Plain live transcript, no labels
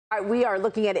All right, we are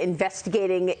looking at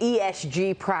investigating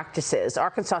ESG practices.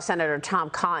 Arkansas Senator Tom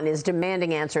Cotton is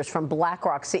demanding answers from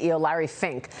BlackRock CEO Larry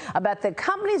Fink about the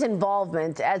company's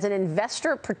involvement as an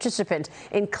investor participant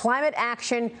in Climate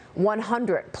Action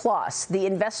 100+. The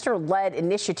investor-led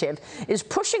initiative is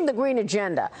pushing the green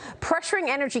agenda, pressuring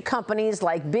energy companies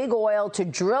like Big Oil to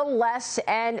drill less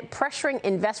and pressuring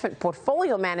investment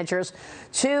portfolio managers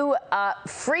to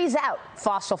freeze out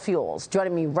fossil fuels.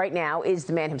 Joining me right now is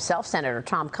the man himself, Senator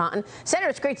Tom Cotton. Senator,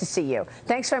 it's great to see you.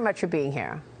 Thanks very much for being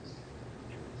here.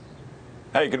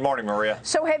 Hey, good morning, Maria.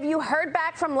 So have you heard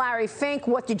back from Larry Fink?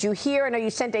 What did you hear? I know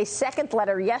you sent a second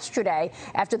letter yesterday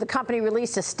after the company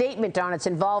released a statement on its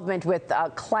involvement with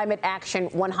Climate Action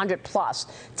 100+.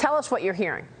 Tell us what you're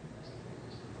hearing.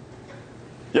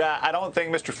 Yeah, I don't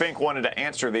think Mr. Fink wanted to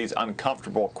answer these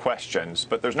uncomfortable questions,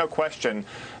 but there's no question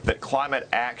that climate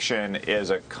action is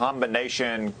a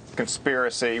combination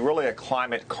conspiracy, really a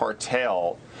climate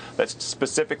cartel that's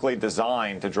specifically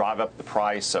designed to drive up the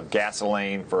price of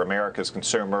gasoline for America's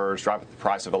consumers, drive up the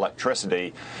price of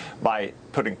electricity by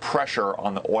putting pressure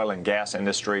on the oil and gas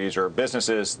industries or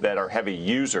businesses that are heavy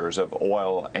users of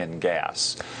oil and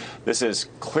gas. This is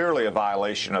clearly a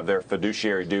violation of their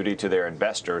fiduciary duty to their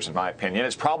investors, in my opinion.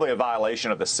 It's probably a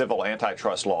violation of the civil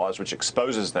antitrust laws, which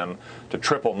exposes them to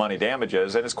triple money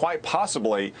damages, and it's quite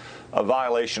possibly a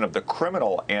violation of the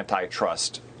criminal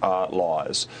antitrust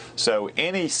laws. So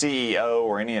any CEO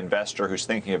or any investor who's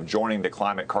thinking of joining the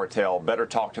climate cartel better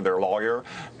talk to their lawyer,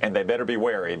 and they better be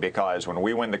wary, because when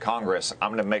we win the Congress, I'm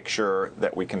going to make sure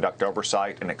that we conduct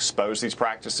oversight and expose these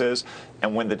practices.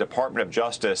 And when the Department of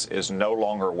Justice is no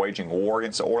longer waging war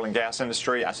against the oil and gas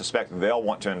industry, I suspect they'll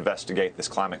want to investigate this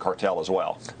climate cartel as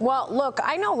well. Well, look,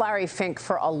 I know Larry Fink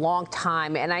for a long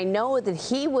time, and I know that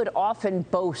he would often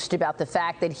boast about the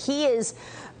fact that he is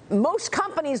most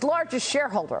companies' largest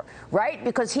shareholder, right?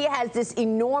 Because he has this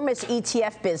enormous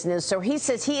ETF business. So he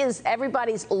says he is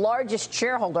everybody's largest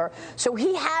shareholder. So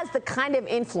he has the kind of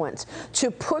influence to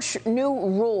push new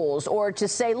rules or to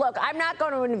say, look, I'm not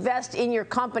going to invest in your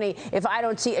company if I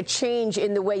don't see a change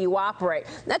in the way you operate.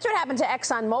 That's what happened to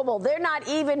ExxonMobil. They're not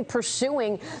even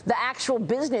pursuing the actual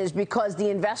business because the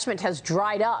investment has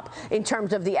dried up in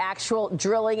terms of the actual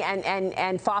drilling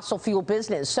and fossil fuel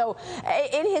business. So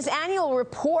in his annual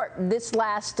report this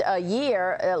last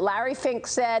year, Larry Fink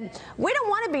said, we don't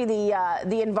want to be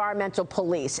the environmental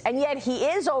police. And yet he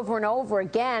is over and over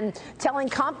again telling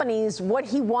companies what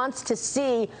he wants to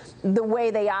see the way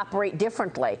they operate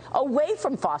differently, away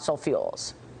from fossil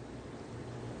fuels.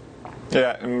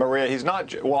 Yeah, Maria, he's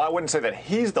not. Well, I wouldn't say that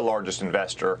he's the largest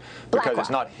investor because BlackRock. It's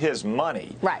not his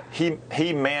money. Right.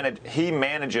 He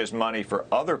manages money for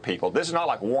other people. This is not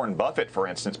like Warren Buffett, for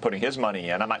instance, putting his money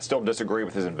in. I might still disagree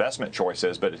with his investment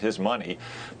choices, but it's his money.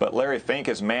 But Larry Fink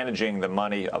is managing the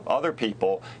money of other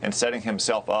people and setting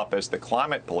himself up as the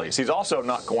climate police. He's also,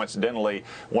 not coincidentally,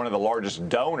 one of the largest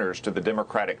donors to the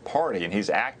Democratic Party, and he's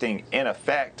acting in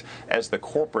effect as the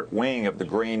corporate wing of the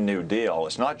Green New Deal.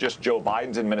 It's not just Joe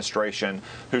Biden's administration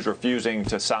who's refusing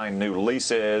to sign new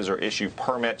leases or issue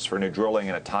permits for new drilling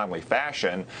in a timely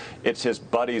fashion. It's his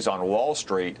buddies on Wall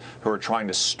Street who are trying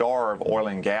to starve oil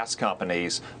and gas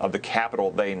companies of the capital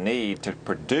they need to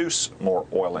produce more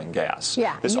oil and gas.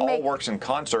 Yeah, this all works in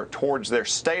concert towards their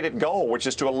stated goal, which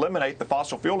is to eliminate the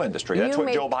fossil fuel industry. That's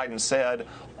what Joe Biden said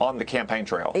on the campaign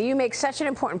trail. You make such an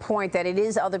important point that it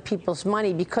is other people's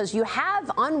money, because you have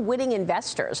unwitting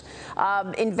investors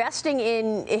investing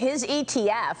in his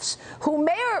ETFs who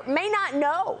may or may not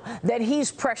know that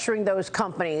he's pressuring those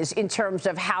companies in terms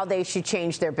of how they should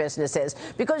change their businesses.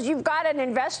 Because you've got an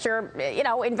investor,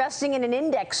 investing in an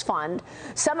index fund.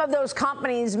 Some of those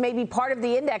companies may be part of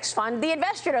the index fund. The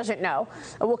investor doesn't know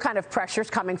what kind of pressure is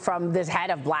coming from the head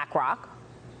of BlackRock.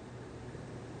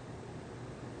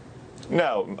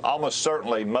 No, almost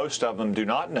certainly most of them do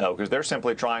not know, because they're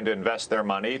simply trying to invest their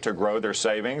money to grow their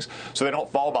savings so they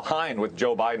don't fall behind with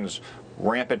Joe Biden's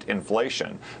rampant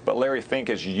inflation. But Larry Fink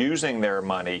is using their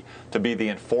money to be the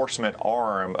enforcement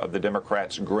arm of the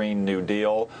Democrats' Green New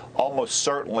Deal, almost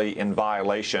certainly in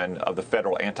violation of the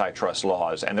federal antitrust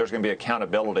laws. And there's going to be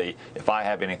accountability if I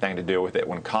have anything to do with it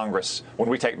when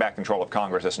we take back control of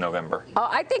Congress this November.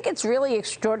 I think it's really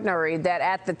extraordinary that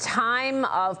at the time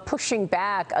of pushing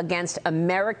back against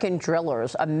American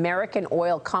drillers, American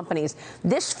oil companies,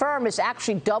 this firm is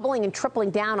actually doubling and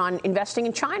tripling down on investing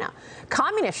in China,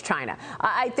 communist China.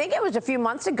 I think it was a few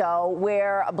months ago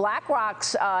where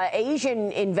BlackRock's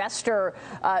Asian investor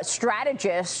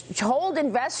strategist told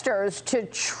investors to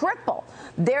triple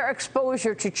their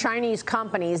exposure to Chinese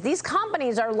companies. These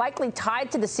companies are likely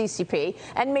tied to the CCP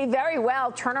and may very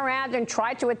well turn around and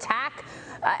try to attack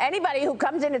anybody who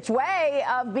comes in its way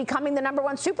of becoming the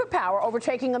 #1 superpower,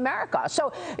 overtaking America.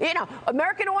 So,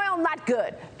 American oil, not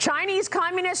good. Chinese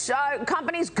communist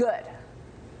companies, good.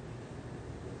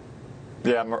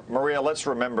 Yeah, Maria, let's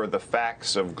remember the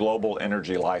facts of global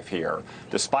energy life here.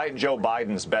 Despite Joe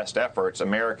Biden's best efforts,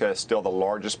 America is still the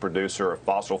largest producer of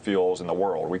fossil fuels in the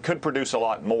world. We could produce a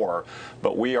lot more,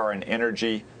 but we are an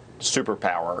energy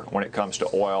superpower when it comes to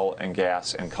oil and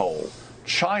gas and coal.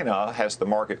 China has the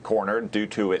market cornered due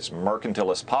to its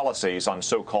mercantilist policies on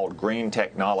so-called green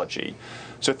technology.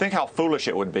 So think how foolish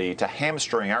it would be to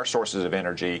hamstring our sources of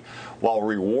energy while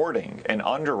rewarding and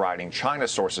underwriting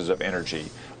China's sources of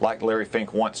energy, like Larry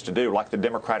Fink wants to do, like the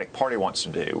Democratic Party wants to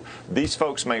do. These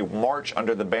folks may march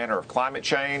under the banner of climate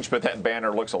change, but that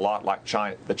banner looks a lot like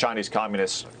the Chinese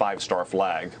Communist 5-star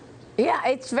flag. Yeah,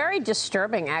 it's very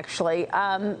disturbing, actually.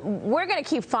 We're going to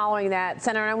keep following that,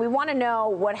 Senator, and we want to know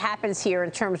what happens here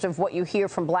in terms of what you hear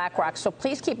from BlackRock. So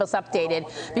please keep us updated.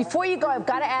 Before you go, I've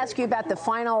got to ask you about the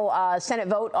final Senate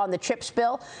vote on the CHIPS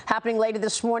bill happening later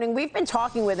this morning. We've been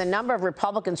talking with a number of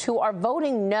Republicans who are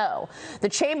voting no. The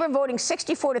chamber voting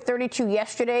 64-32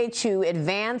 yesterday to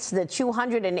advance the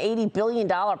 $280 billion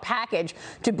package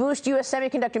to boost U.S.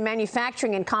 semiconductor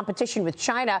manufacturing in competition with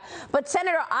China. But,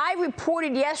 Senator, I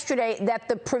reported yesterday that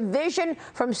the provision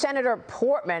from Senator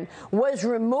Portman was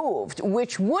removed,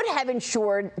 which would have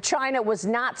ensured China was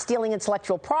not stealing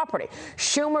intellectual property.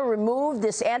 Schumer removed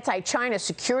this anti-China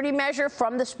security measure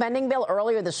from the spending bill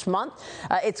earlier this month.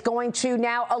 It's going to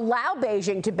now allow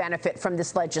Beijing to benefit from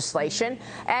this legislation.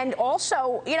 And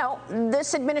also,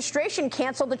 this administration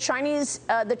canceled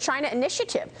the China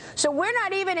initiative. So we're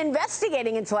not even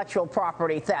investigating intellectual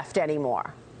property theft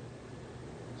anymore.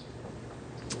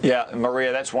 Yeah,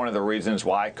 Maria, that's one of the reasons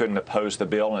why I couldn't oppose the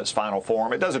bill in its final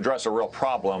form. It does address a real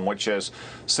problem, which is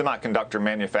semiconductor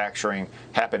manufacturing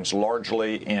happens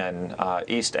largely in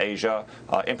East Asia,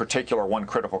 in particular one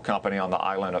critical company on the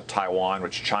island of Taiwan,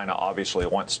 which China obviously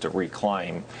wants to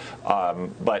reclaim.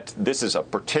 But this is a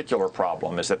particular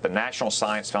problem, is that the National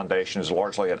Science Foundation is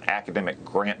largely an academic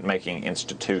grant-making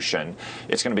institution.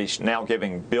 It's going to be now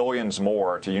giving billions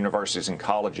more to universities and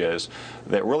colleges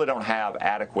that really don't have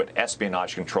adequate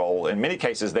espionage control. In many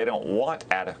cases, they don't want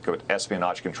adequate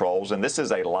espionage controls, and this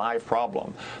is a live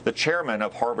problem. The chairman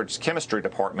of Harvard's chemistry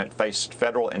department faced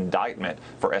federal indictment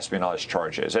for espionage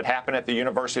charges. It happened at the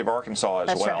University of Arkansas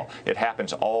as well. Right. It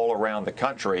happens all around the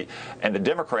country, and the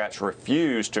Democrats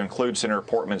refused to include Senator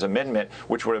Portman's amendment,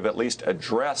 which would have at least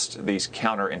addressed these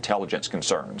counterintelligence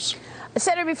concerns.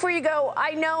 Senator, before you go,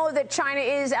 I know that China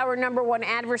is our #1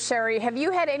 adversary. Have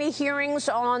you had any hearings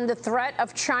on the threat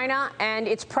of China and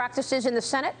its practices in the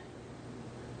Senate?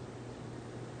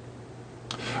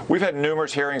 We've had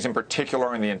numerous hearings, in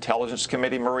particular in the Intelligence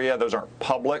Committee, Maria. Those aren't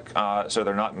public, so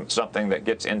they're not something that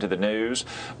gets into the news.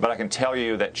 But I can tell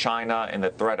you that China and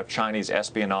the threat of Chinese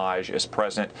espionage is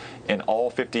present in all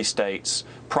 50 states,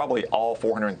 probably all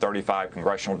 435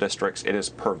 congressional districts. It is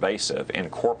pervasive in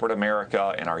corporate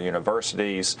America, in our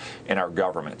universities, in our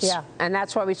governments. Yeah, and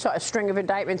that's why we saw a string of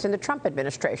indictments in the Trump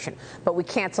administration. But we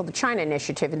canceled the China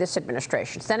initiative in this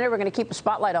administration. Senator, we're going to keep a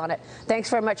spotlight on it. Thanks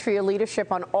very much for your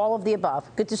leadership on all of the above.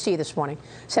 Good to see you this morning.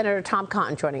 Senator Tom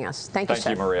Cotton joining us. Thank you, Senator.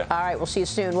 Thank you, Maria. All right, we'll see you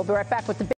soon. We'll be right back with the